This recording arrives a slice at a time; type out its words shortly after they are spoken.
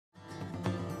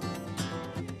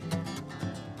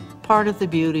part of the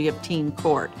beauty of teen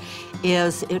court,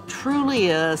 is it truly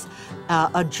is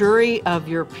a jury of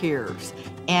your peers.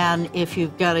 And if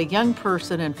you've got a young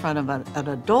person in front of an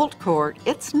adult court,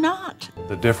 it's not.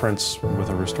 The difference with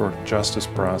a restorative justice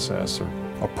process or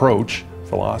approach,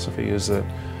 philosophy, is that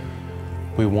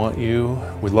we want you,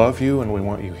 we love you, and we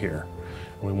want you here.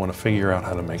 And we want to figure out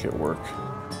how to make it work.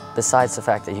 Besides the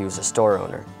fact that he was a store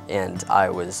owner and I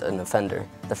was an offender,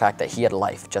 the fact that he had a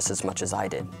life just as much as I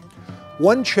did.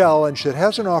 One challenge that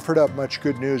hasn't offered up much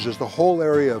good news is the whole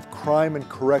area of crime and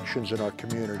corrections in our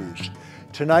communities.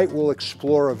 Tonight we'll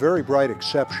explore a very bright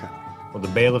exception. Will the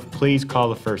bailiff please call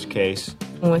the first case?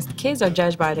 When kids are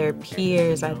judged by their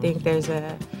peers, I think there's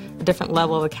a different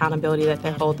level of accountability that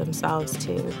they hold themselves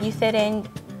to. You sit in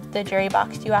the jury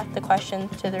box, you ask the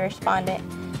questions to the respondent,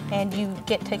 and you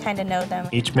get to kind of know them.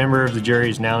 Each member of the jury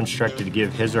is now instructed to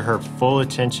give his or her full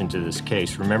attention to this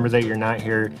case. Remember that you're not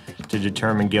here to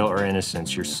determine guilt or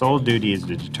innocence. Your sole duty is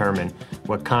to determine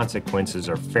what consequences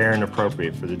are fair and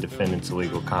appropriate for the defendant's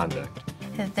illegal conduct.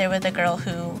 There was a girl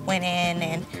who went in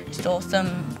and stole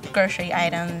some grocery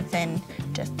items and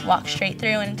just walked straight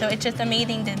through, and so it's just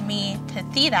amazing to me to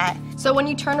see that. So when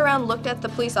you turned around and looked at the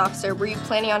police officer, were you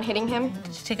planning on hitting him?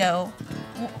 To go,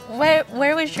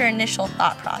 where was your initial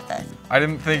thought process? I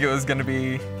didn't think it was going to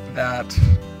be that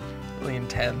really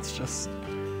intense, just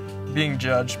being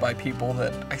judged by people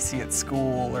that I see at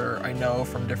school or I know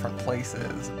from different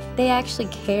places. They actually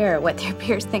care what their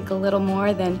peers think a little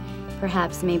more than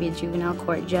perhaps maybe a juvenile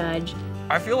court judge.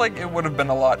 I feel like it would have been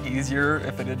a lot easier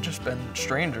if it had just been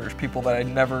strangers, people that I'd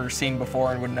never seen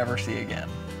before and would never see again.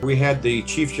 We had the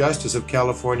Chief Justice of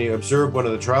California observe one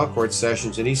of the trial court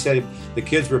sessions, and he said the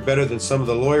kids were better than some of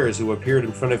the lawyers who appeared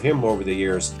in front of him over the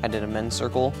years. I did a men's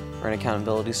circle, or an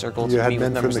accountability circle. You had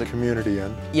men from the community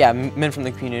in? Yeah, men from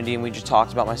the community, and we just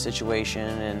talked about my situation,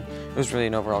 and it was really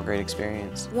an overall great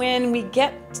experience. When we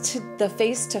get to the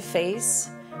face-to-face,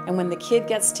 and when the kid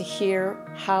gets to hear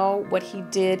how what he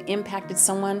did impacted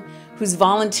someone who's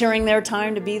volunteering their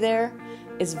time to be there,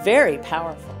 it's very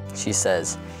powerful. She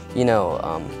says, you know,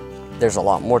 there's a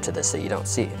lot more to this that you don't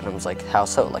see. And I was like, how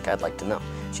so? Like, I'd like to know.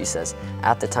 She says,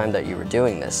 at the time that you were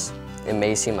doing this, it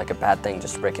may seem like a bad thing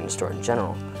just to break into a store in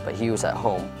general, but he was at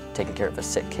home taking care of a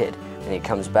sick kid, and he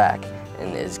comes back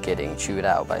and is getting chewed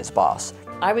out by his boss.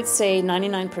 I would say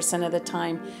 99% of the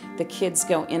time, the kids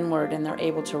go inward and they're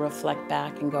able to reflect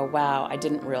back and go, wow, I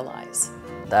didn't realize.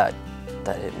 That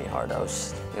hit me hard. I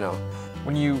was, you know.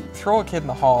 When you throw a kid in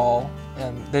the hall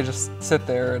and they just sit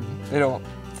there and they don't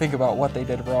think about what they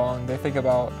did wrong, they think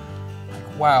about,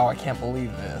 like, wow, I can't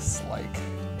believe this. Like,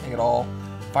 they get all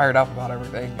fired up about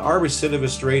everything. Our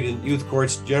recidivist rate in youth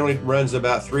courts generally runs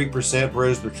about 3%,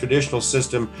 whereas the traditional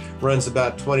system runs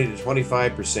about 20 to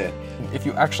 25%. If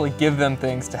you actually give them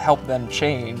things to help them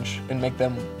change and make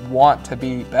them want to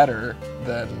be better,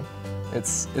 then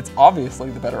it's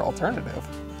obviously the better alternative.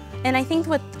 And I think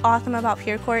what's awesome about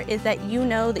peer court is that you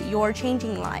know that you're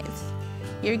changing lives.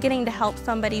 You're getting to help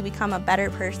somebody become a better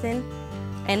person,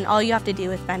 and all you have to do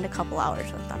is spend a couple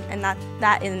hours with them, and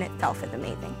that in itself is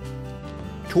amazing.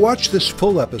 To watch this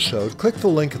full episode, click the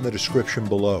link in the description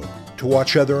below. To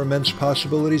watch other Immense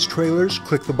Possibilities trailers,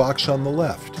 click the box on the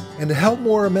left. And to help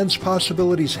more Immense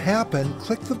Possibilities happen,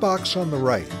 click the box on the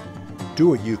right. Do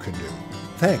what you can do.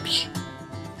 Thanks.